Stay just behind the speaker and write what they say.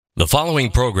The following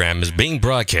program is being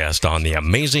broadcast on the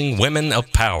Amazing Women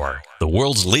of Power, the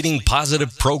world's leading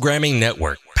positive programming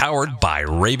network, powered by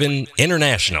Raven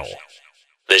International.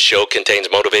 This show contains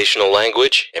motivational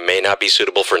language and may not be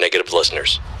suitable for negative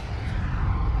listeners.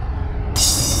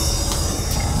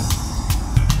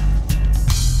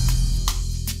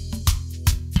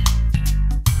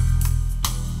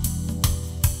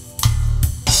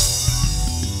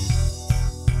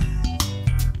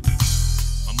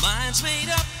 My mind's made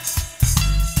up.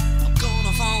 I'm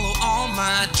gonna follow all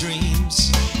my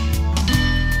dreams.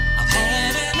 I've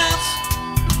had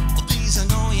enough of these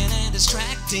annoying and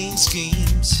distracting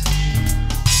schemes.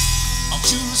 I'll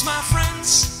choose my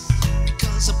friends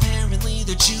because apparently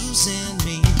they're choosing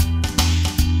me.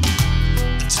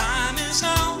 The time is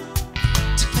now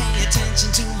to pay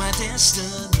attention to my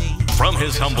destiny. From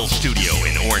his humble studio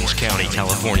in Orange County,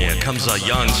 California, comes a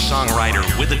young songwriter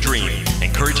with a dream,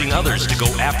 encouraging others to go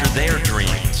after their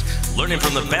dreams. Learning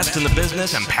from the best in the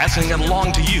business and passing it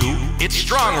along to you, it's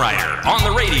StrongWriter on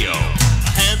the radio.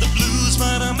 I had the blues,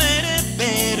 but I made it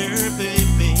better,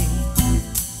 baby.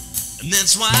 And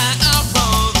that's why I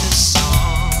wrote this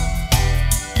song.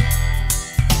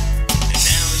 And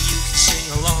now you can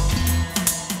sing along.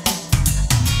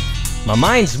 My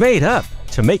mind's made up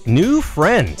to make new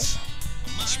friends,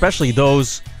 especially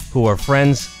those who are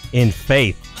friends in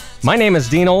faith. My name is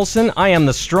Dean Olson. I am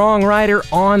the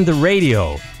StrongWriter on the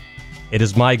radio. It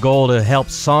is my goal to help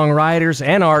songwriters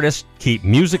and artists keep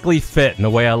musically fit, and the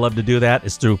way I love to do that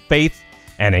is through faith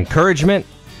and encouragement.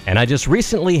 And I just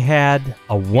recently had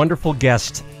a wonderful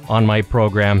guest on my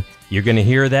program. You're going to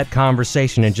hear that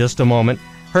conversation in just a moment.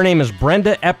 Her name is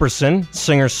Brenda Epperson,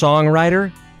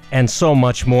 singer-songwriter, and so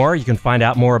much more. You can find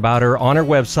out more about her on her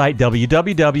website,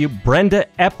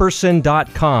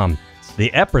 www.brendaepperson.com. The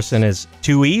Epperson is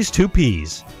 2 E's, 2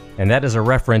 P's. And that is a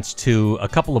reference to a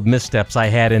couple of missteps I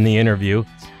had in the interview.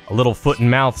 A little foot and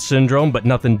mouth syndrome, but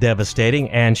nothing devastating.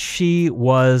 And she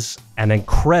was an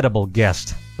incredible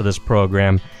guest for this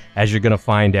program, as you're going to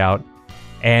find out.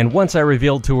 And once I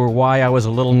revealed to her why I was a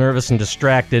little nervous and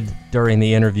distracted during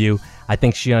the interview, I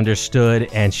think she understood,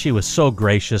 and she was so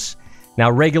gracious. Now,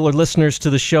 regular listeners to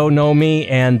the show know me,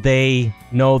 and they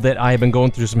know that I've been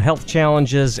going through some health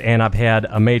challenges, and I've had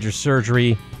a major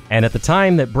surgery. And at the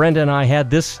time that Brenda and I had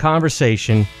this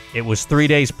conversation, it was 3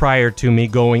 days prior to me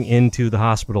going into the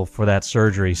hospital for that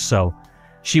surgery. So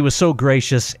she was so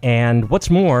gracious. And what's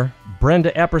more,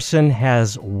 Brenda Epperson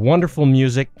has wonderful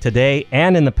music today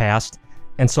and in the past.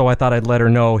 And so I thought I'd let her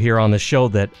know here on the show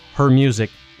that her music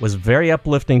was very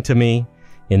uplifting to me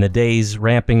in the days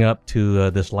ramping up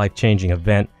to this life-changing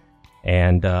event.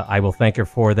 And I will thank her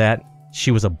for that.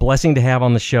 She was a blessing to have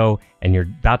on the show, and you're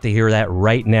about to hear that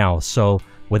right now. So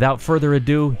without further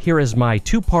ado, here is my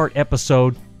 2-part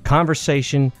episode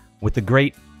conversation with the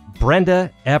great Brenda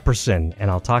Epperson,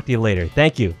 and I'll talk to you later.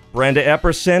 Thank you. Brenda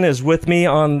Epperson is with me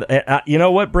on... you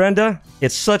know what, Brenda?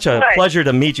 It's such a pleasure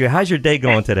to meet you. How's your day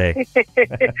going today?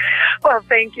 Well,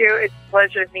 thank you. It's a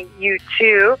pleasure to meet you,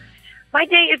 too. My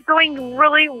day is going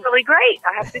really, really great,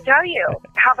 I have to tell you.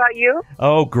 How about you?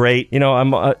 Oh, great. You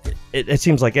know, it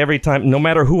seems like every time, no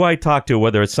matter who I talk to,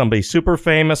 whether it's somebody super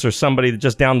famous or somebody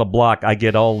just down the block, I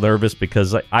get all nervous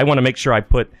because I want to make sure I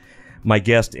put my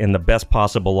guest in the best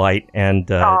possible light. And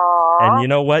you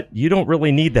know what? You don't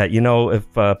really need that. You know, if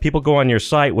people go on your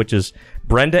site, which is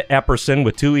Brenda Epperson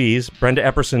with 2 E's,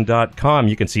 BrendaEpperson.com,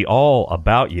 you can see all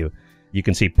about you. You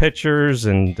can see pictures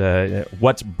and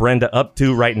what's Brenda up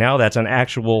to right now. That's an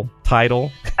actual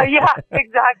title. Yeah,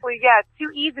 exactly. Yeah,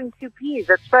 2 E's and 2 P's.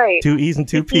 That's right. 2 E's and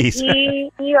 2 P's.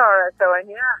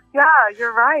 E-R-S-O-N. Yeah,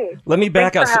 you're right. Let me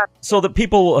back up so that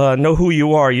people know who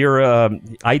you are.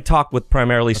 I talk with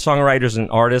primarily songwriters and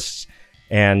artists.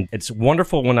 And it's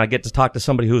wonderful when I get to talk to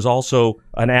somebody who's also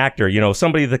an actor, you know,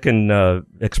 somebody that can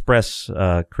express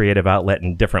creative outlet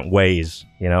in different ways,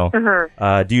 you know.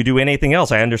 Mm-hmm. Do you do anything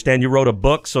else? I understand you wrote a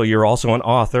book, so you're also an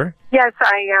author. Yes,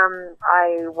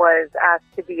 I was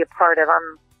asked to be a part of,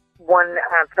 I'm one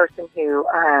person who,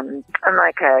 I'm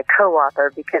like a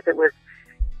co-author because it was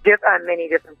many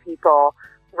different people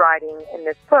writing in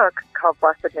this book called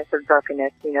Blessedness of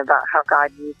Brokenness, you know, about how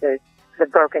God uses the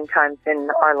broken times in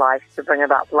our lives to bring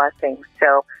about blessings.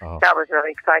 So that was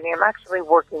really exciting. I'm actually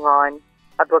working on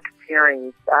a book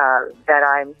series that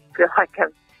I feel like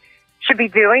I should be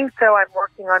doing. So I'm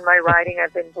working on my writing.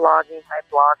 I've been blogging. I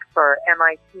blog for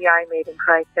MITI, Made in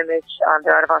Christ Image.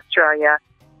 They're out of Australia.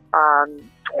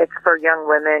 It's for young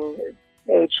women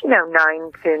aged,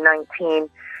 9 to 19,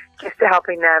 just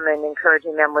helping them and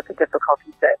encouraging them with the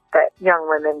difficulties that young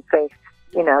women face,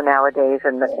 nowadays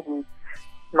in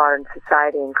modern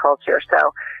society and culture.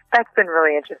 So that's been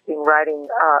really interesting, writing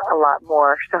a lot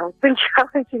more. So it's been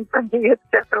challenging for me. It's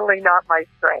definitely not my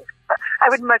strength. I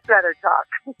would much rather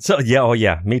talk. So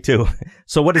me too.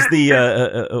 So what is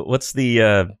the what's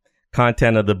the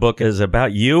content of the book? Is it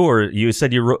about you, or you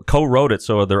said you co-wrote it?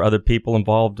 So are there other people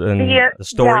involved in the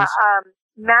stories? Yeah,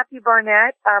 Matthew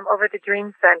Barnett over at the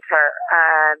Dream Center,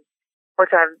 which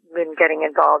I've been getting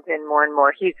involved in more and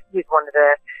more. He's one of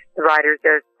the writers.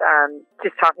 There's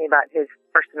just talking about his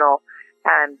personal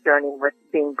journey with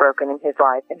being broken in his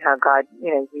life and how God,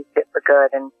 used it for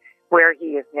good, and where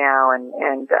he is now, and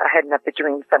heading up the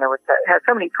Dream Center, which has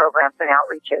so many programs and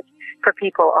outreaches for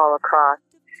people all across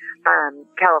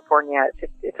California.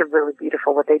 It's a really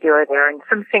beautiful what they do there, and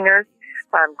some singers,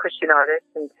 Christian artists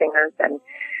and singers, and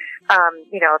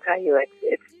I'll tell you,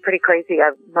 it's pretty crazy.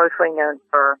 I'm mostly known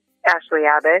for Ashley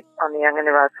Abbott on The Young and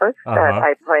the Restless that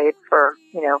I played for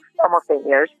almost 8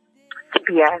 years,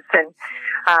 CBS, and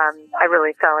I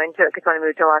really fell into it because when I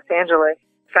moved to Los Angeles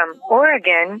from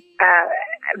Oregon,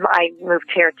 I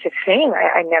moved here to sing.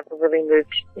 I never really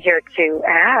moved here to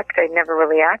act. I never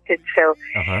really acted. So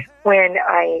when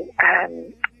I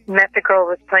met the girl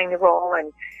who was playing the role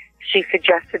and she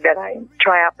suggested that I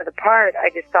try out for the part, I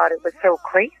just thought it was so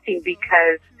crazy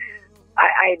because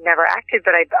I had never acted,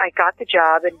 but I got the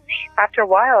job. And after a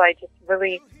while, I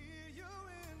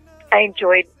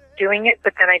enjoyed doing it,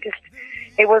 but then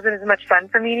it wasn't as much fun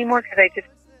for me anymore because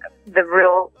the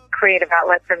real creative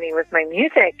outlet for me was my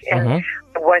music, and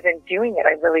I wasn't doing it.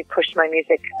 I really pushed my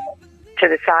music to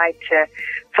the side to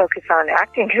focus on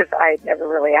acting because I had never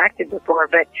really acted before,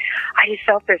 but I just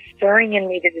felt this stirring in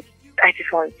me I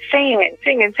just wanted to sing and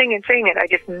sing and sing and sing, and I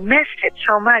just missed it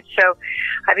so much. So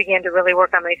I began to really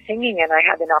work on my singing, and I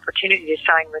had an opportunity to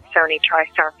sign with Sony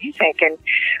TriStar Music, and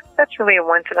that's really a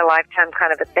once-in-a-lifetime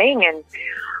kind of a thing. And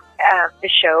the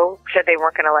show said they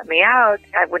weren't going to let me out.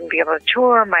 I wouldn't be able to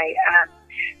tour. My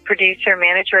producer,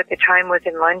 manager at the time was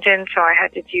in London, so I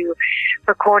had to do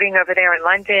recording over there in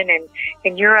London and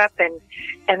in Europe, and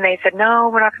they said, no,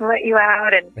 we're not going to let you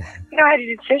out. And, I had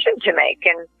a decision to make,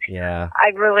 and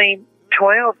I really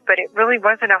toiled, but it really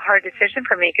wasn't a hard decision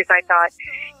for me because I thought,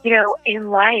 in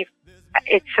life,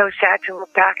 it's so sad to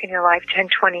look back in your life 10,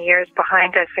 20 years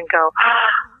behind us and go,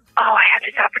 oh, I had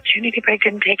this opportunity, but I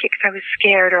didn't take it because I was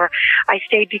scared, or I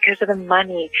stayed because of the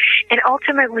money. And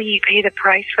ultimately, you pay the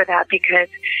price for that because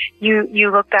you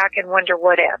look back and wonder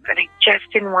what if. And I just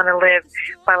didn't want to live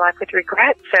my life with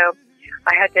regret. So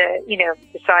I had to,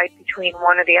 decide between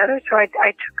one or the other. So I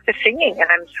took the singing, and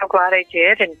I'm so glad I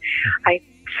did. And I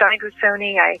signed with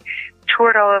Sony. I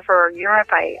toured all over Europe.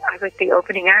 I was the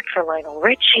opening act for Lionel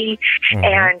Richie,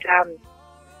 and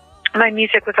my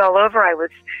music was all over. I was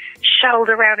shuttled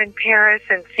around in Paris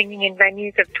and singing in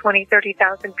venues of 20,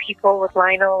 30,000 people with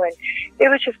Lionel, and it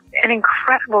was just an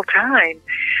incredible time.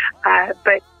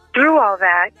 But through all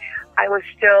that, I was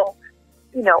still,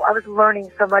 I was learning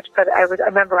so much, but I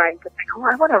remember I was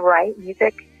like, I want to write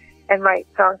music and write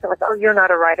songs. I'm like, oh, you're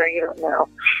not a writer, you don't know.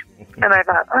 And I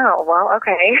thought, oh, well,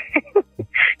 okay.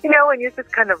 When you're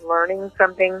just kind of learning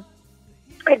something.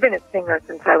 I'd been a singer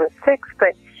since I was 6,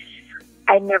 but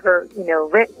I'd never,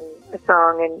 written a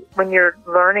song. And when you're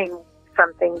learning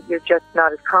something, you're just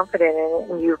not as confident in it,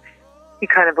 and you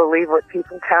kind of believe what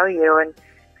people tell you. And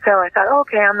so I thought,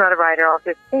 okay, I'm not a writer, I'll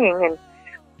just sing. And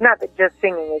not that just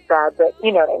singing is bad, but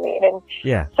you know what I mean.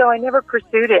 And so I never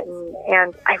pursued it,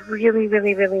 and I really,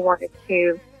 really, really wanted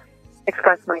to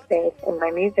express my faith in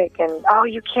my music. And oh,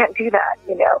 you can't do that,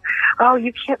 Oh,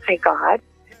 you can't say God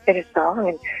in a song,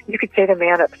 and you could say the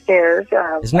man upstairs.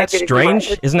 Isn't that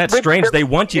strange? Isn't that strange? They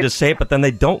want you to say it, but then they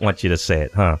don't want you to say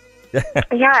it, huh?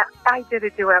 Yeah, I did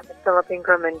a duet with Philip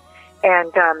Ingram, and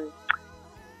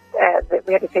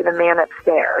we had to say the man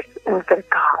upstairs instead of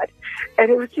God. And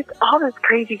it was just all this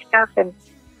crazy stuff. And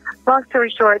long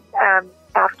story short,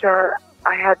 after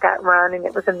I had that run, and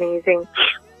it was amazing,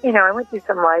 I went through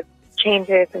some life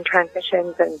changes and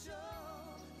transitions, and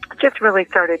just really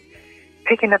started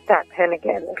picking up that pen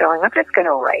again and going, I'm just going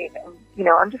to write, and,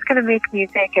 I'm just going to make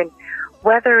music, and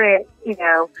whether it,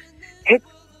 hits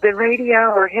the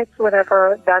radio or hits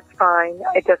whatever, that's fine.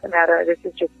 It doesn't matter. This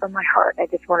is just from my heart. I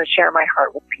just want to share my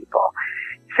heart with people.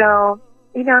 So,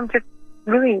 I'm just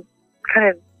really kind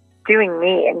of doing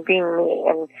me and being me,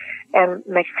 and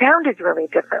my sound is really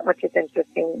different, which is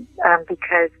interesting,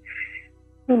 because,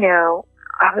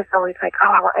 I was always like,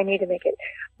 oh, I need to make it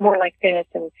more like this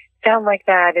and sound like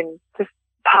that and just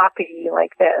poppy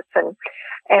like this.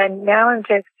 And now I'm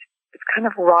just, it's kind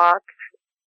of rock,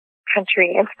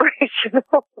 country,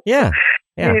 inspirational. Yeah.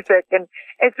 music, and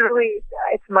it's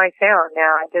my sound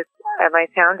now. My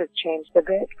sound has changed a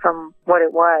bit from what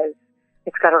it was.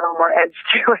 It's got a little more edge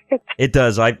to it. It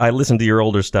does. I listen to your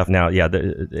older stuff now. Yeah,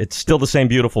 it's still the same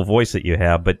beautiful voice that you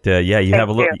have, but you have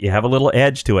a little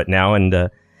edge to it now,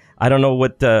 and I don't know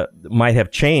what might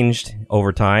have changed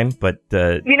over time, but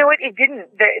you know what? It didn't.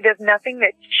 There's nothing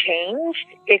that changed.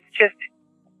 It's just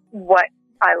what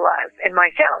I love and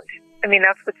my sound. I mean,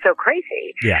 that's what's so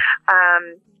crazy. Yeah.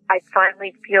 I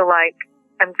finally feel like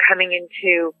I'm coming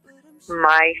into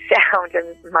my sound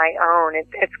and my own.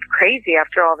 It's crazy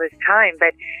after all this time,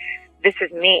 but this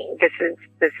is me. This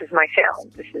is my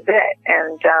sound. This is it.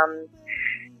 And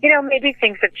maybe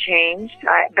things have changed,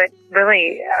 but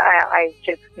really, I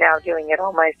just now doing it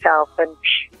all myself, and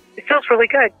it feels really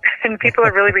good. And people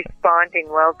are really responding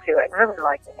well to it, and really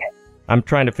liking it. I'm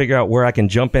trying to figure out where I can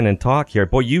jump in and talk here.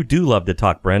 Boy, you do love to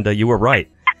talk, Brenda. You were right.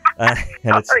 And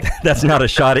that's not a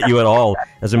shot at you at all.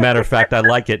 As a matter of fact, I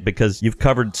like it because you've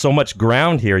covered so much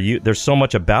ground here. There's so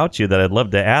much about you that I'd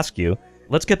love to ask you.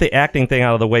 Let's get the acting thing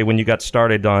out of the way. When you got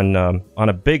started on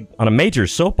a major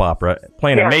soap opera,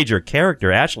 playing a major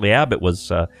character, Ashley Abbott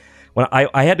was. When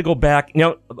I had to go back,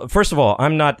 first of all,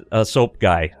 I'm not a soap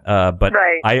guy, but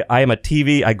right. I am a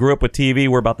TV. I grew up with TV.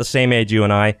 We're about the same age, you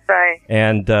and I. Right.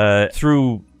 And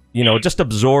through just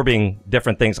absorbing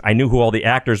different things, I knew who all the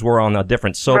actors were on the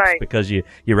different soaps because you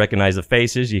recognize the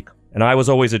faces. And I was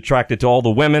always attracted to all the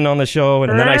women on the show,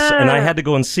 and then I had to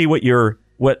go and see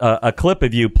a clip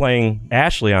of you playing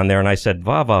Ashley on there, and I said,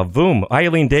 va va voom,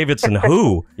 Eileen Davidson,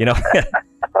 who?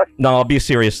 No, I'll be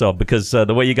serious though, because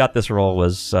the way you got this role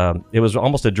was it was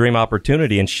almost a dream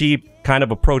opportunity, and she kind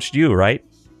of approached you, right?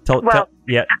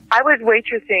 Yeah. I was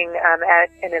waitressing at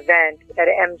an event at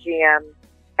MGM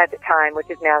at the time, which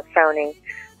is now Sony.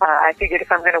 I figured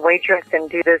if I'm going to waitress and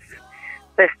do this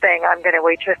thing, I'm going to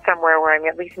waitress somewhere where I'm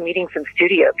at least meeting some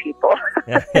studio people.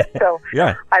 So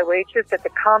I waitressed at the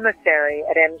commissary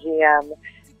at MGM,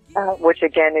 which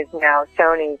again is now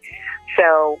Sony.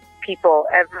 So people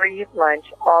every lunch,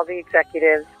 all the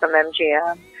executives from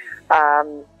MGM,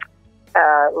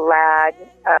 Ladd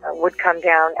would come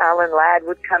down, Alan Ladd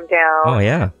would come down. Oh,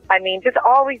 yeah. I mean, just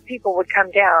all these people would come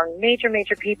down, major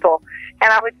people,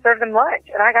 and I would serve them lunch,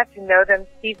 and I got to know them.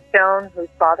 Steve Stone, whose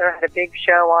father had a big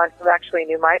show on, who actually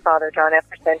knew my father, John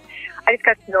Epperson. I just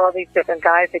got to know all these different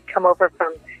guys that come over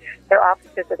from their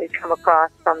offices that they'd come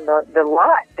across from the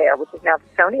lot there, which is now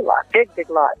the Sony lot, big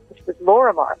lot, which was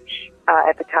Lorimar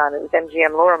at the time. It was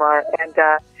MGM Lorimar, and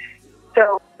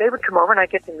so they would come over, and I'd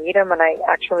get to meet them, and I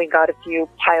actually got a few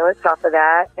pilots off of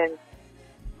that. And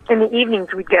in the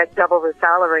evenings, we'd get double the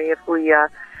salary if we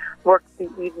worked the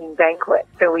evening banquet.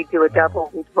 So we'd do a double.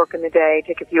 We'd work in the day,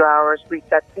 take a few hours,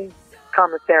 reset the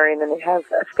commissary, and then they'd have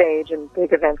a stage and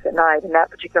big events at night. And that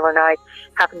particular night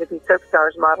happened to be soap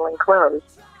stars modeling clothes.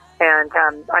 And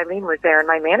Eileen was there, and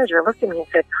my manager looked at me and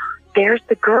said, "There's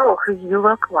the girl who you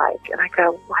look like." And I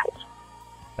go, "What?"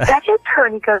 That's just her.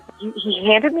 And he goes, he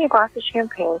handed me a glass of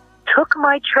champagne, took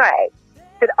my tray,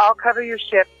 said, "I'll cover your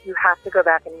shift. You have to go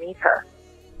back and meet her."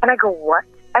 And I go, "What?"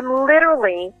 I'm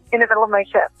literally in the middle of my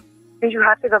shift. And you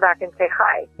have to go back and say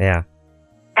hi. Yeah.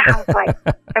 And I was like,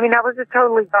 I mean, that was just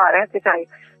totally God, I have to tell you.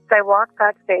 So I walk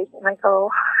backstage and I go,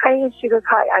 "Hi," and she goes,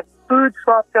 "Hi." I have food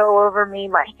swapped all over me.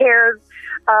 My hair's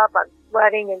up. I'm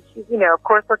sweating. And she's, of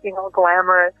course, looking all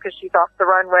glamorous because she's off the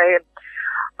runway. And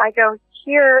I go,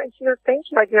 "Here," and she goes, "Thank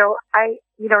you." I go,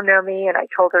 "You don't know me." And I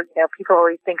told her, people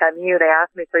always think I'm you. They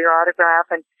ask me for your autograph.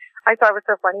 And I thought it was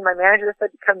so funny. My manager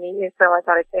said to come meet you, so I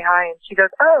thought I'd say hi. And she goes,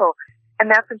 "Oh." And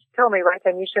that's when she told me, right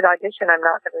then, "You should audition. I'm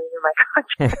not going to renew my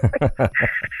contract."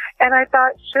 And I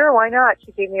thought, sure, why not?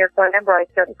 She gave me her phone number. I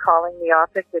started calling the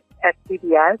office at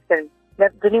CBS and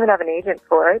didn't even have an agent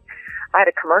for it. I had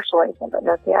a commercial agent, but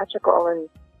no theatrical. And,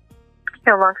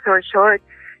 long story short,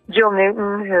 Jill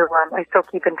Newton, who I still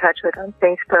keep in touch with on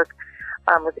Facebook,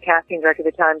 was the casting director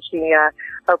at the time. She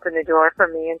opened the door for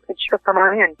me and said, "Sure, come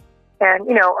on in." And,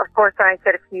 of course, I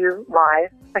said a few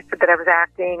lies. I said that I was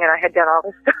acting and I had done all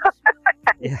this stuff.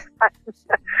 Yeah. I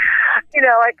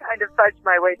kind of fudged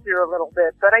my way through a little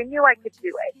bit, but I knew I could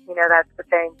do it. That's the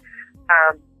thing.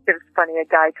 It was funny. A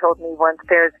guy told me once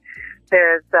there's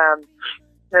BS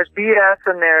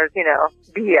and there's,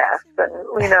 BS. And,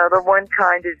 the one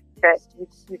kind is that you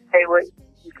say what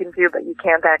you can do, but you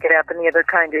can't back it up. And the other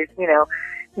kind is, you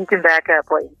can back up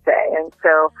what you say. And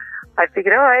so I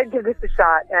figured, all right, give this a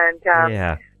shot. And,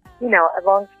 a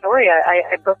long story.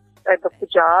 I booked the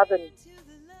job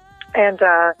and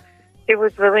it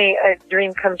was really a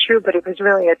dream come true, but it was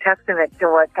really a testament to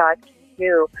what God can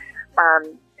do.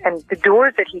 And the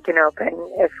doors that he can open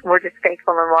if we're just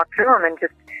faithful and walk through them and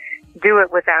just do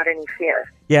it without any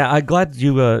fear. Yeah, I'm glad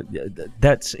you.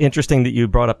 That's interesting that you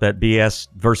brought up that BS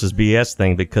versus BS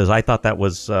thing, because I thought that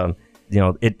was,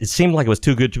 it seemed like it was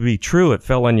too good to be true. It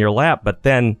fell in your lap, but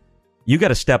then you got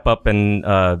to step up and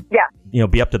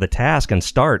be up to the task and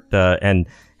start. And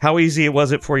how easy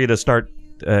was it for you to start,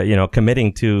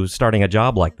 committing to starting a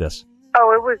job like this?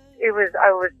 Oh, it was.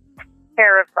 I was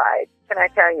terrified. Can I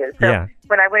tell you? So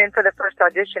when I went in for the first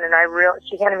audition, and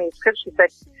she handed me a script. She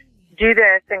said, "Do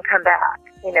this and come back,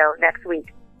 next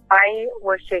week." I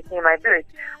was shaking in my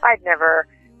boots. I'd never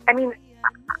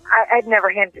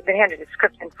been handed a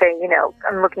script and say,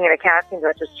 I'm looking at a casting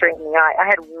director straight in the eye. I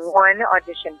had one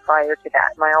audition prior to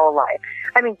that my whole life.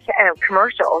 I mean,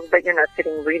 commercials, but you're not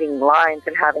sitting reading lines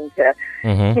and having to,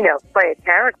 play a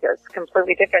character. It's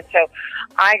completely different. So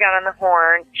I got on the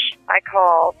horn. I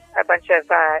called a bunch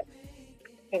of,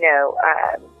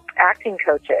 acting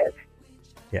coaches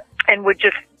and would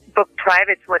just book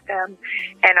privates with them.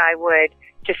 And I would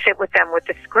just sit with them with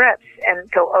the scripts and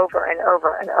go over and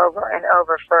over and over and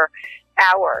over for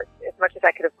hours, as much as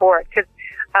I could afford. Because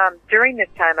during this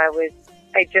time,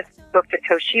 I just booked a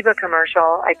Toshiba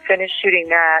commercial. I finished shooting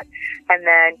that, and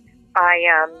then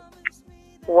I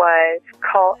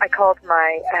called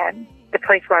my the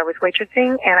place where I was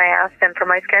waitressing, and I asked them for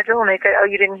my schedule, and they said, "Oh,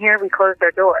 you didn't hear? We closed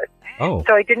our doors." Oh.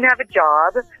 So I didn't have a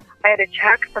job. I had a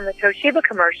check from the Toshiba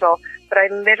commercial, but I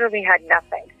literally had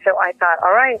nothing. So I thought,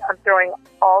 all right, I'm throwing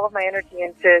all of my energy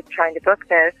into trying to book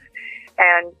this,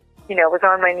 and was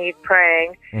on my knees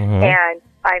praying. Mm-hmm. And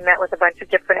I met with a bunch of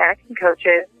different acting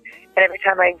coaches, and every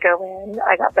time I'd go in,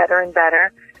 I got better and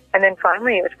better. And then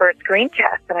finally, it was for a screen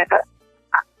test, and I thought,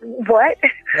 what?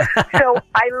 So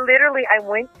I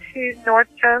went to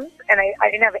Nordstrom's, and I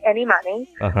didn't have any money.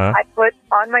 Uh-huh. I put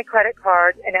on my credit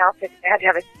card an outfit. I had to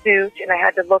have a suit, and I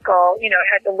had to look it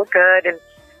had to look good. And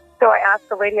so I asked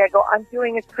the lady, I go, "I'm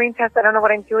doing a screen test. I don't know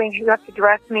what I'm doing. You have to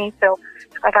dress me." So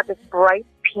I got this bright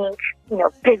pink,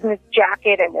 business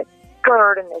jacket and this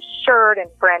skirt and this shirt and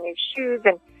brand new shoes,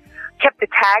 and kept the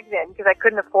tags in because I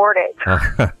couldn't afford it.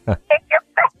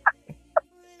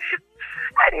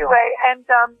 Anyway, and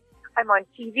I'm on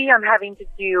TV. I'm having to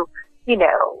do,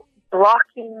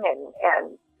 blocking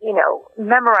and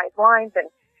memorize lines and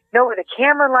know where the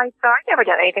camera lights are. I've never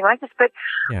done anything like this, but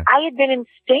I had been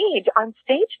on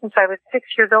stage since I was 6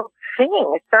 years old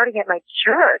singing, starting at my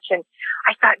church. And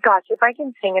I thought, gosh, if I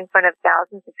can sing in front of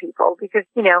thousands of people, because,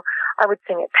 I would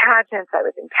sing at pageants, I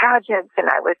was in pageants, and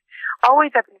I was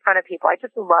always up in front of people. I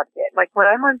just loved it. Like when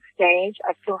I'm on stage,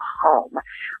 I feel home.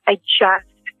 I just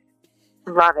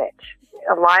love it.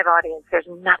 A live audience, there's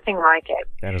nothing like it.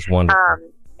 That is wonderful.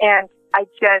 And I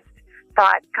just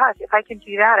thought, gosh, if I can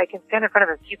do that, I can stand in front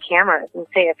of a few cameras and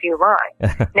say a few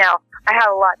lines. Now, I had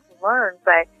a lot to learn,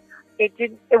 but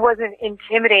it wasn't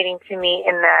intimidating to me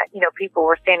in that, people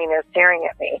were standing there staring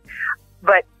at me.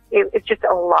 But it's just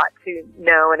a lot to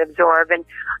know and absorb. And,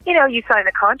 you sign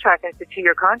a contract, and it's a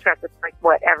 2-year contract. It's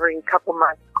like, every couple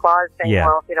months clause saying,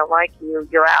 well, if they don't like you,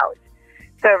 you're out.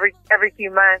 So every few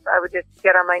months, I would just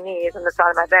get on my knees on the side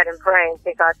of my bed and pray and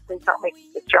say, "God, please help me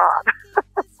keep the job."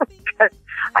 Because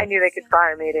I knew they could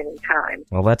fire me at any time.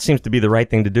 Well, that seems to be the right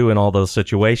thing to do in all those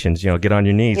situations. Get on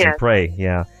your knees and pray.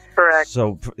 Yeah. Correct.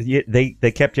 So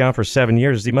they kept you on for 7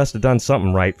 years. You must have done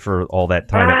something right for all that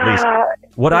time, at least.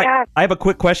 I have a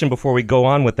quick question before we go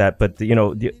on with that. But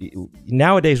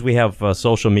nowadays we have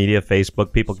social media,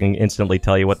 Facebook. People can instantly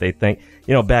tell you what they think.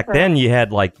 Back then you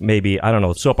had maybe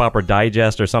Soap Opera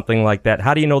Digest or something like that.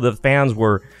 How do you know the fans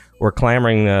were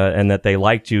clamoring and that they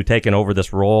liked you taking over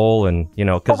this role? And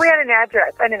well, we had an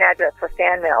address. I had an address for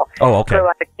fan mail. Oh, okay.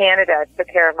 So Canada took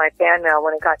care of my fan mail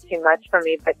when it got too much for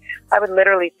me. But I would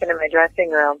literally sit in my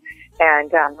dressing room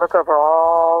and look over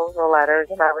all the letters,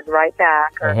 and I would write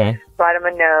back or write them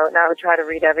a note, and I would try to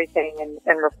read everything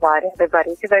and reply to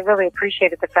everybody, because I really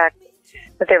appreciated the fact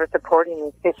that they were supporting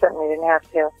me. They certainly didn't have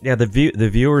to. Yeah, the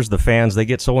viewers, the fans, they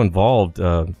get so involved.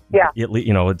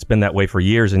 It's been that way for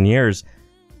years and years.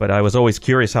 But I was always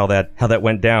curious how that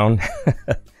went down.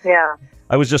 Yeah.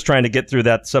 I was just trying to get through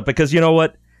that stuff, because you know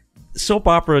what? Soap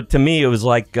opera, to me, it was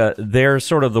like they're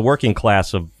sort of the working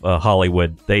class of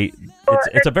Hollywood.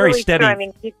 It's a very really steady. True. I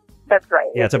mean, that's right.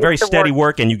 Yeah, it's a very steady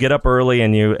work, and you get up early,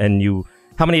 and you.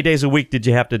 How many days a week did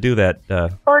you have to do that?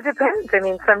 Well, it depends. I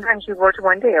mean, sometimes you worked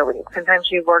 1 day a week. Sometimes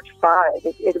you worked 5.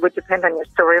 It would depend on your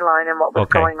storyline and what was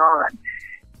going on.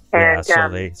 And,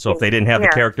 so if they didn't have the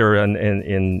character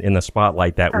in the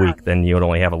spotlight that week, then you would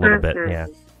only have a little bit. Yeah.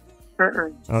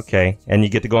 Okay, and you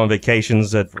get to go on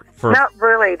vacations for. Not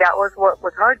really. That was what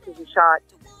was hard, because you shot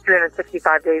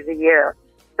 365 days a year,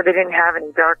 so they didn't have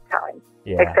any dark time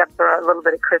except for a little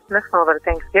bit of Christmas and a little bit of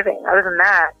Thanksgiving. Other than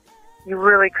that, you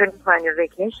really couldn't plan your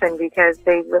vacation because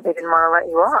they really didn't want to let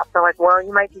you off. They're like, well,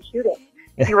 you might be shooting.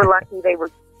 If you were lucky, they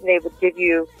would give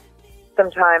you some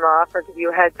time off or give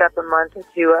you a heads up a month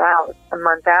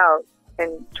out,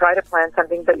 and try to plan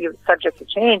something, but you're subject to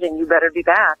change, and you better be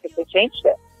back if they changed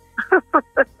it.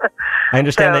 I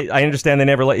understand. I understand they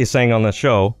never let you sing on the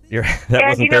show. That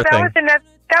wasn't their thing.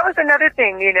 That was another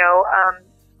thing.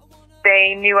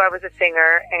 They knew I was a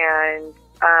singer, and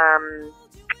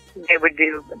they would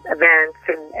do events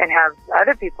and have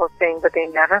other people sing, but they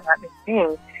never let me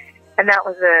sing, and that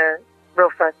was a real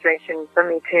frustration for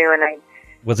me too. And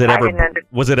was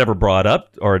it ever brought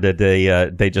up, or did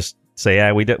they just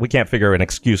say, we can't figure an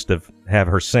excuse to have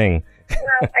her sing?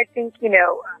 I think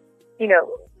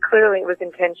clearly it was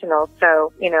intentional.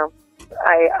 So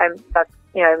I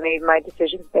made my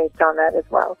decisions based on that as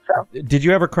well. So did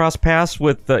you ever cross paths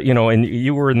with and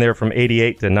you were in there from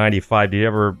 88 to 95? Did you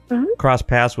ever cross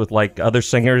paths with like other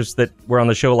singers that were on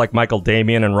the show, like Michael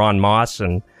Damian and Ron Moss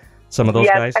and some of those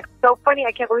guys? It's so funny.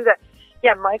 I can't believe that.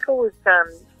 Yeah, Michael was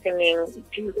singing,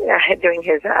 doing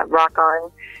his Rock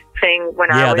On thing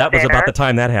when I was there. Yeah, that was about the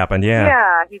time that happened, yeah.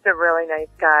 Yeah, he's a really nice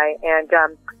guy. And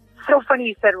so funny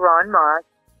you said Ron Moss,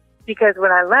 because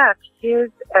when I left,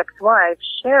 his ex-wife,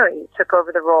 Sherry, took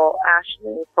over the role,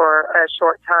 Ashley, for a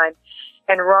short time.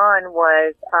 And Ron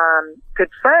was good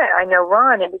friend. I know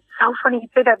Ron, and it's so funny you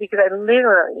say that because I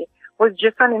literally was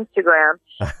just on Instagram,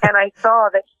 and I saw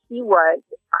that he was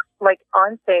like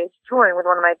on stage touring with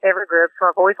one of my favorite groups who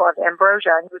I've always loved,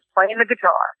 Ambrosia, and he was playing the guitar.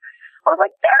 I was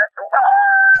like, there's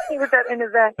Ron! He was at an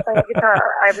event playing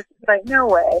guitar. I was like, no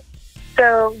way.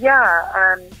 So,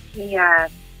 yeah,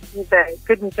 he's a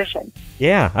good musician.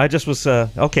 Yeah, I just was,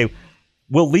 okay,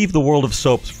 we'll leave the world of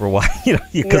soaps for a while,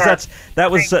 because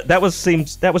that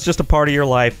was just a part of your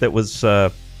life that was,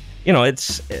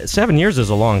 it's 7 years is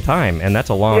a long time, and that's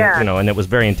a long, and it was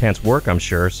very intense work, I'm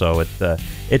sure. So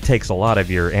it takes a lot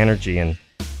of your energy. And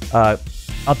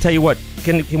I'll tell you what,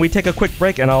 can we take a quick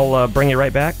break and I'll bring you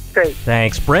right back? Great.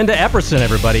 Thanks, Brenda Epperson,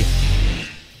 everybody.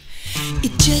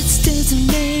 It just doesn't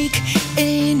make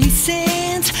any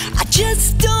sense. I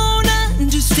just don't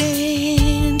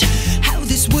understand how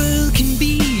this world can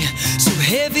be so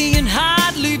heavy and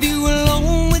hard, leave you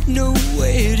alone with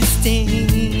nowhere to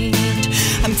stand.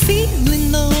 I'm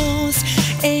feeling lost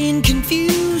and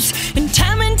confused, and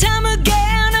time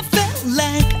again I felt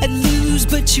like I'd lose.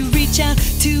 But you reach out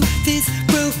to this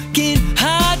broken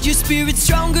heart, your spirit's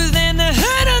stronger than the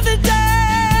hurt of the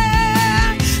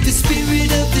day. The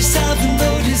spirit of the sovereign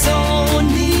Lord is on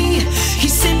me. He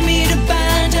sent me to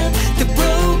bind up the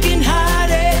broken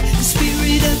hearted. The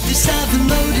spirit of the sovereign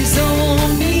Lord is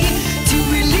on me, to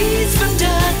release from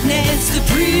darkness the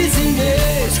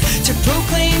prisoners, to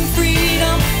proclaim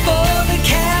freedom for the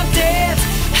captives.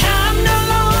 I'm no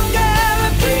longer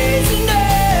a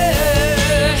prisoner.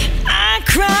 I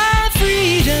cry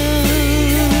freedom.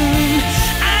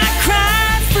 I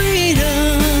cry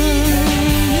freedom.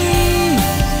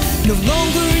 No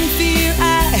longer in fear,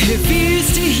 I have ears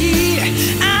to hear.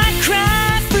 I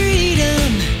cry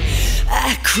freedom.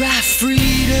 I cry freedom.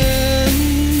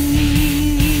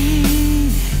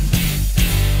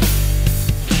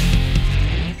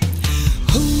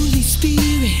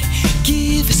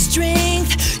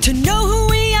 Strength to know who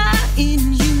we are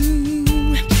in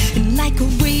you, and like a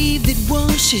wave that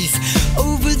washes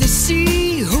over the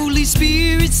sea, Holy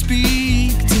Spirit,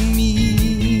 speak to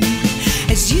me.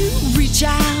 As you reach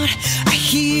out, I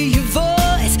hear your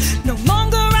voice. No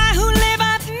longer I who live,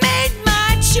 I've made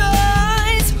my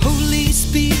choice. Holy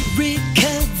Spirit,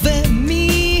 cover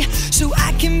me so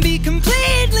I can be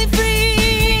completely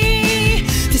free.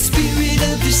 The spirit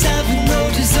of the sovereign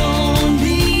Lord is on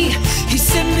me. He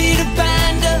sent me to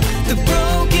bind up the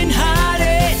broken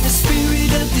hearted. The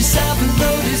spirit of the sovereign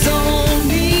Lord is on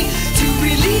me, to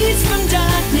release from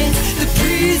darkness the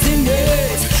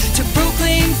prisoners, to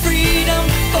proclaim freedom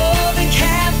for the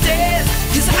captives.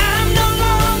 'Cause I'm no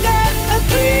longer a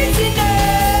prisoner.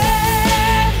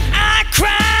 I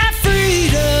cry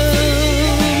freedom.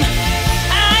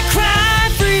 I cry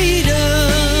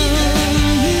freedom.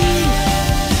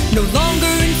 No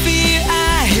longer in fear,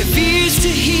 I have ears to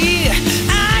hear.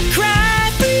 I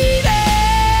cry freedom.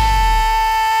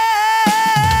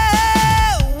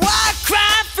 I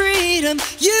cry freedom.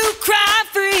 You cry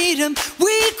freedom.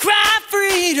 We cry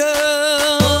freedom.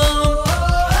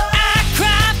 I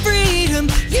cry freedom.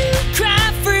 You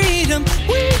cry freedom.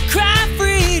 We cry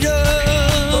freedom.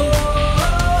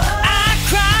 I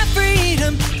cry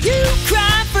freedom. You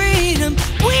cry freedom.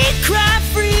 We cry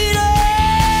freedom.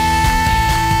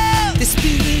 The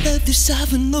spirit of the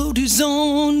sovereign Lord is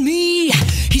on me.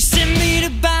 He sent me to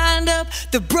bind up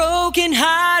the broken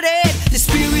hearted.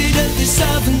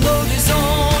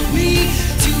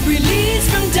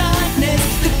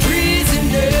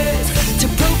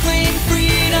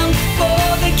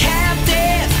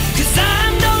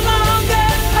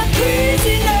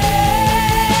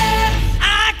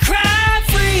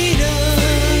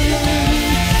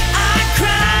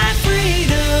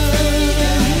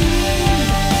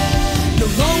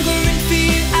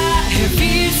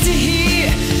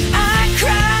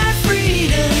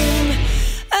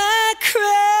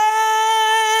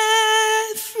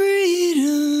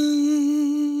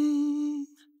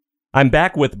 I'm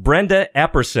back with Brenda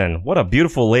Epperson. What a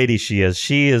beautiful lady she is.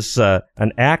 She is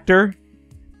an actor,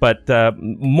 but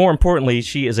more importantly,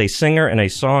 she is a singer and a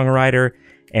songwriter,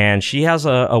 and she has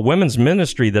a women's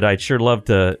ministry that I'd sure love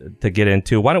to get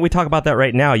into. Why don't we talk about that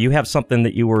right now? You have something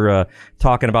that you were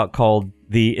talking about called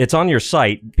it's on your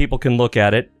site. People can look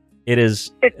at it.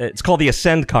 It's called the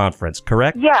Ascend Conference,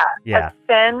 correct? Yeah.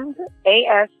 Ascend,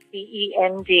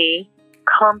 ASCEND,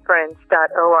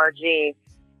 conference.org.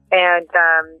 And,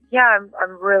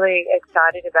 I'm really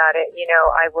excited about it. You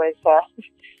know, I was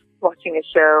watching a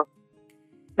show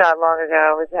not long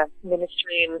ago. It was a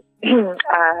ministry, and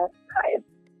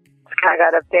I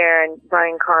got up there, and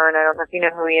Brian Carn, I don't know if you know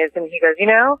who he is, and he goes, you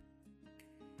know,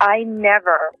 I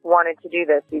never wanted to do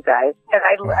this, you guys. And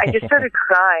I just started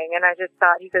crying, and I just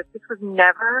thought, he goes, this was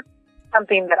never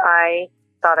something that I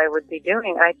thought I would be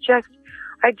doing. I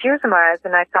had tears in my eyes,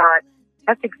 and I thought,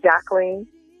 that's exactly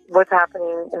what's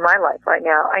happening in my life right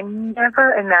now. I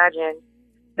never imagined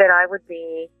that I would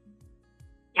be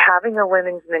having a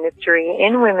women's ministry,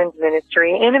 in a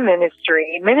ministry,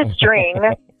 ministering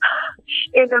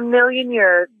in a million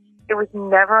years. It was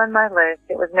never on my list.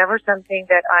 It was never something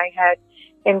that I had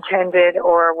intended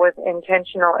or was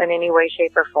intentional in any way,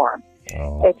 shape, or form.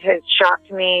 Oh. It has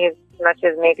shocked me as much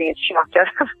as maybe it's shocked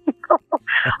other people.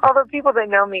 Although people that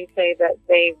know me say that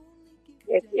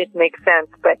it makes sense.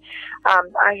 But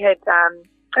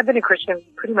I've been a Christian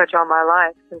pretty much all my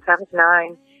life since I was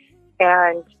 9.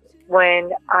 And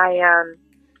when I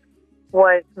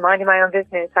was minding my own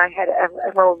business, I had a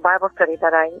little Bible study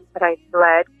that I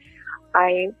led.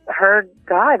 I heard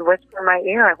God whisper in my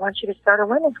ear, I want you to start a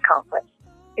women's conference.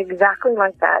 Exactly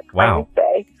like that. Wow.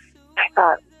 Wednesday. I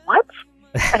thought, what?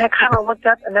 And I kind of looked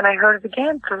up, and then I heard it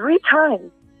again 3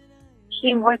 times.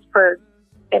 He whispered,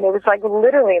 and it was like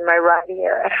literally in my right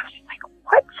ear. And I was like,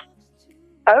 what?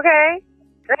 Okay,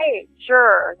 great,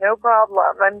 sure, no problem.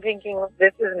 I'm thinking,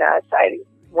 this is nuts.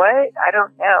 What? I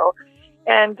don't know.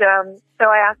 And so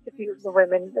I asked a few of the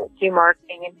women that do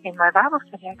marketing in my Bible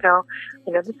study. I go,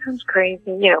 this sounds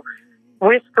crazy,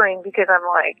 whispering because I'm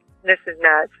like, this is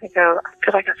nuts. I go, I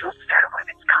feel like I'm supposed to start a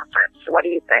women's conference. What do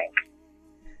you think?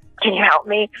 Can you help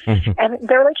me? And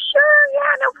they're like, sure,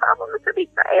 yeah, no problem. This would be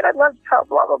great. I'd love to help,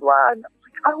 blah, blah, blah. And I was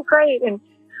like, oh, great. And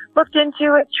looked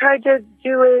into it, tried to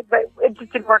do it, but it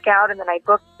just didn't work out. And then I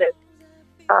booked this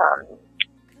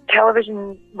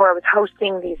television where I was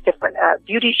hosting these different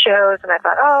beauty shows. And I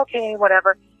thought, oh, okay,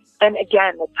 whatever. And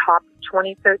again, the top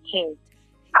 2013,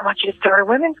 I want you to start a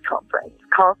women's conference.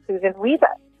 Call Susan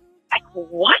Weaver. Like,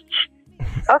 what?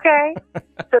 Okay.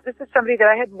 So this is somebody that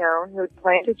I had known who had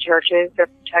planted churches. They're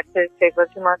from Texas. They've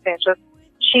lived in Los Angeles.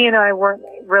 She and I weren't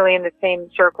really in the same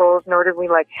circles, nor did we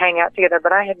hang out together,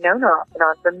 but I had known her off and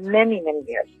on for many, many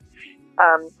years.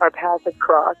 Our paths had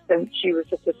crossed, and she was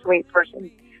just a sweet person.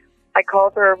 I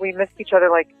called her. We missed each other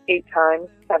 8 times,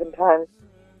 7 times.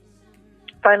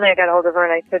 Finally, I got a hold of her,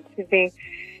 and I said, Susie,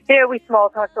 we small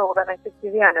talked a little bit, and I said,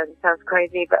 Susie, I know this sounds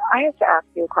crazy, but I have to ask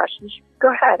you a question. She said,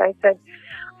 go ahead. I said,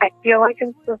 I feel like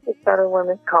I'm supposed to start a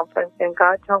women's conference, and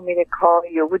God told me to call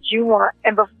you. Would you want?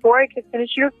 And before I could finish,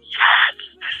 she goes, yes.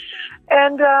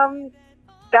 And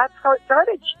that's how it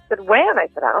started. She said, when? I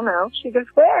said, I don't know. She goes,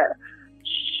 where?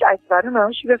 I said, I don't know.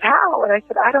 She goes, how? And I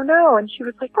said, I don't know. And she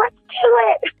was like, let's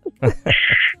do it.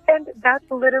 And that's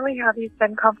literally how the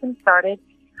Ascend Conference started.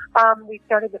 We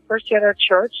started the first year at our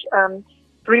church.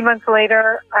 3 months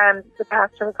later, the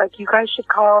pastor was like, you guys should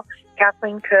call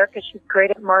Kathleen Cook, because she's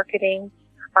great at marketing.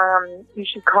 You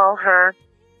should call her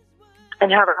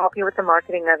and have her help you with the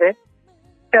marketing of it.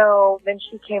 So then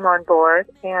she came on board,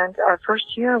 and our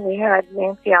first year we had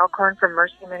Nancy Alcorn from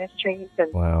Mercy Ministries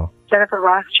and wow. Jennifer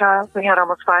Rothschild. We had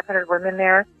almost 500 women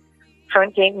there.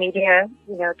 Front Gate Media,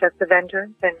 does the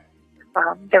vendors, and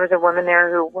there was a woman there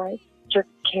who just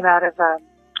came out of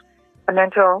a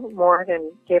mental ward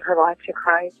and gave her life to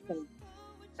Christ. And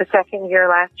the second year,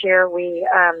 last year, we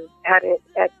had it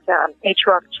at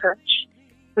H-Rock Church.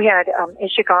 We had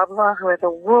Isha Gabla, who has a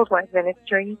worldwide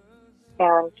ministry,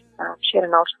 and she had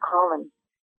an altar call, and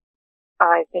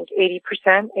I think 80%,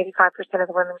 85% of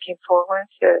the women came forward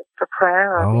for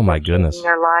prayer. Oh, my goodness. In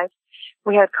their lives.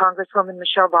 We had Congresswoman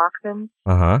Michelle Bachmann.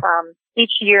 Uh-huh.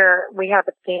 Each year, we have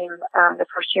a theme. The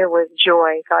first year was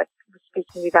joy. God was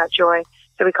speaking to me about joy,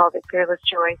 so we called it Fearless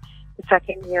Joy. The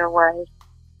second year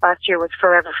last year was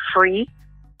Forever Free,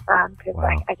 because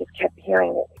wow. I just kept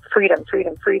hearing it, freedom,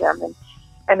 freedom, freedom.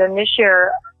 And then this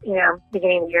year,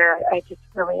 beginning of the year, I just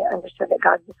really understood that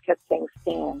God just kept saying,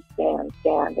 stand, stand,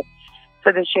 stand.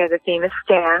 So this year the theme is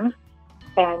stand,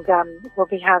 and we'll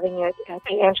be having it at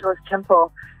the Angelus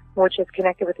Temple, which is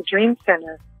connected with the Dream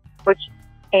Center, which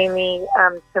Amy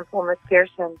Simple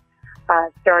McPherson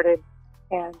started,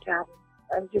 and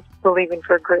I'm just believing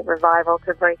for a great revival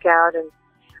to break out. And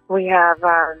we have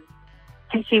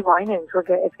T.C. Winans.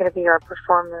 It's going to be our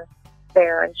performer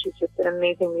there, and she's just an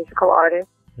amazing musical artist.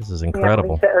 This is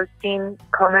incredible. We have Lisa Osteen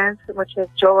Gomez, which is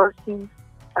Joel Osteen's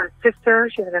sister.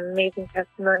 She has an amazing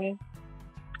testimony.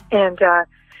 And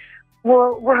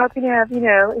we're hoping to have,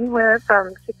 anywhere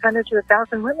from 600 to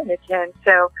 1,000 women attend.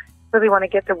 So really want to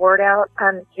get the word out.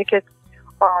 Tickets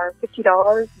are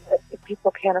 $50 if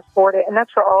people can't afford it. And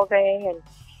that's for all day.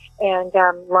 And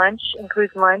lunch,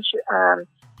 includes lunch.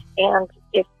 And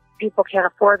if people can't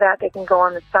afford that, they can go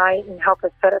on the site and help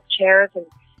us set up chairs and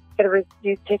get a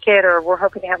reduced ticket. Or we're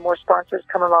hoping to have more sponsors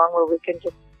come along where we can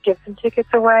just give some tickets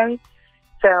away.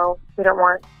 So we don't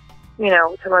want,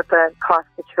 to let the cost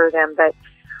deter them. But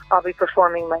I'll be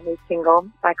performing my new single,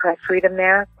 Cries Freedom,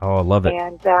 there. Oh, I love it.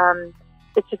 And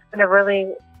it's just been a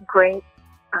really great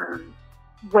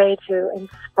way to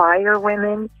inspire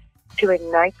women, to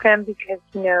ignite them, because,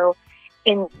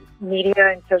 in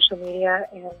media and social media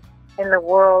and in the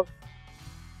world,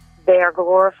 they are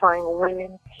glorifying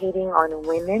women, hating on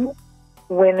women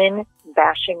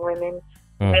bashing women,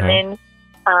 women,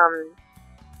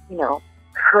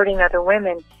 hurting other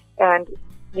women. And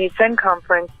the Ascend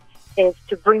Conference is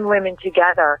to bring women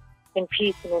together in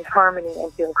peace and in harmony,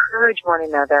 and to encourage one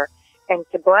another and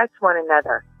to bless one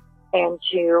another and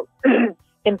to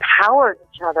empower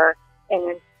each other,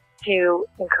 and to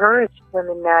encourage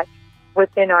women that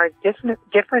within our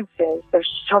differences, there's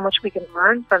so much we can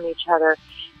learn from each other,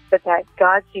 but that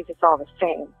God sees us all the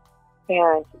same.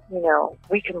 And,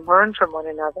 we can learn from one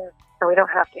another, and we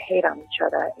don't have to hate on each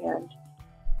other. And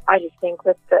I just think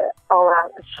with the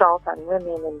all-out assault on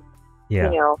women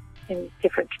and, in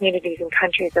different communities and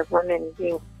countries of women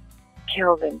being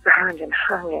killed and burned and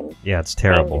hung and it's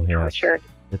terrible. And tortured,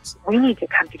 we need to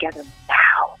come together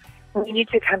now. We need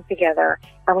to come together,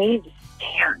 and we need to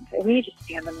stand. And we need to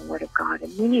stand on the Word of God,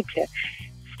 and we need to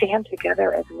stand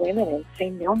together as women and say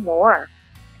no more.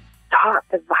 Stop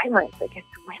the violence against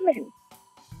women.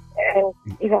 And,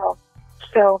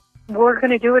 so we're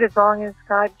going to do it as long as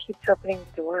God keeps opening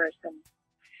the doors. And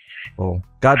well,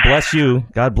 God bless you.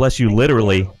 God bless you,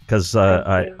 literally, because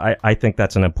I think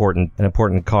that's an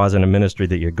important cause and a ministry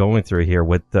that you're going through here.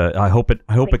 With I hope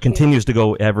it continues to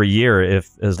go every year,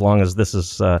 as long as this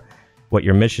is what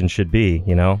your mission should be.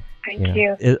 Thank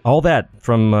you. All that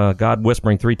from God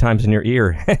whispering 3 times in your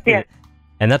ear. Yeah.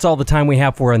 And that's all the time we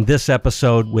have for in this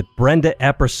episode with Brenda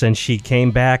Epperson. She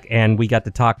came back and we got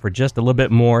to talk for just a little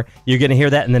bit more. You're going to hear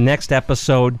that in the next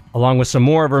episode, along with some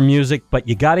more of her music. But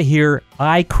you got to hear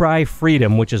I Cry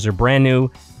Freedom, which is her brand new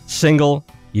single.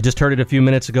 You just heard it a few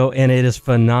minutes ago, and it is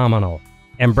phenomenal.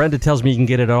 And Brenda tells me you can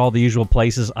get it at all the usual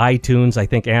places, iTunes, I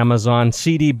think Amazon,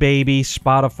 CD Baby,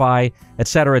 Spotify,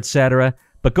 etc., etc.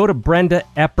 But go to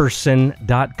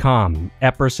BrendaEpperson.com.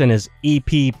 Epperson is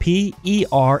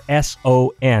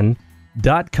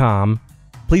EPPERSON.com.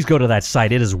 Please go to that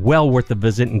site. It is well worth the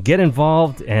visit, and get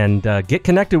involved and get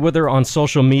connected with her on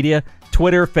social media,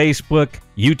 Twitter, Facebook,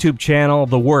 YouTube channel,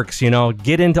 the works,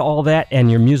 Get into all that,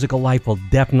 and your musical life will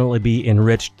definitely be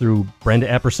enriched through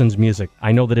Brenda Epperson's music.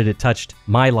 I know that it had touched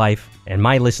my life and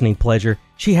my listening pleasure.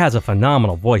 She has a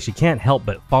phenomenal voice. You can't help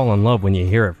but fall in love when you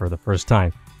hear it for the first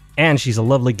time. And she's a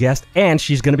lovely guest, and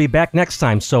she's going to be back next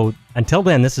time. So until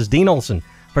then, this is Dean Olson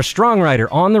for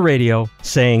StrongWriter on the radio,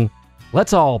 saying,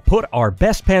 let's all put our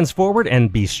best pens forward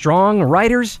and be strong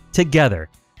writers together.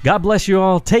 God bless you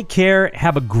all. Take care.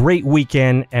 Have a great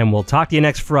weekend, and we'll talk to you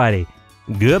next Friday.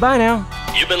 Goodbye now.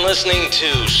 You've been listening to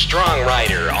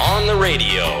StrongWriter on the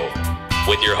radio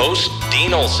with your host,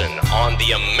 Dean Olson, on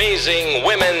the Amazing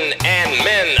Women and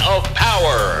Men of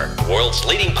Power, the world's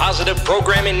leading positive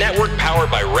programming network powered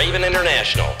by Raven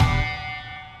International.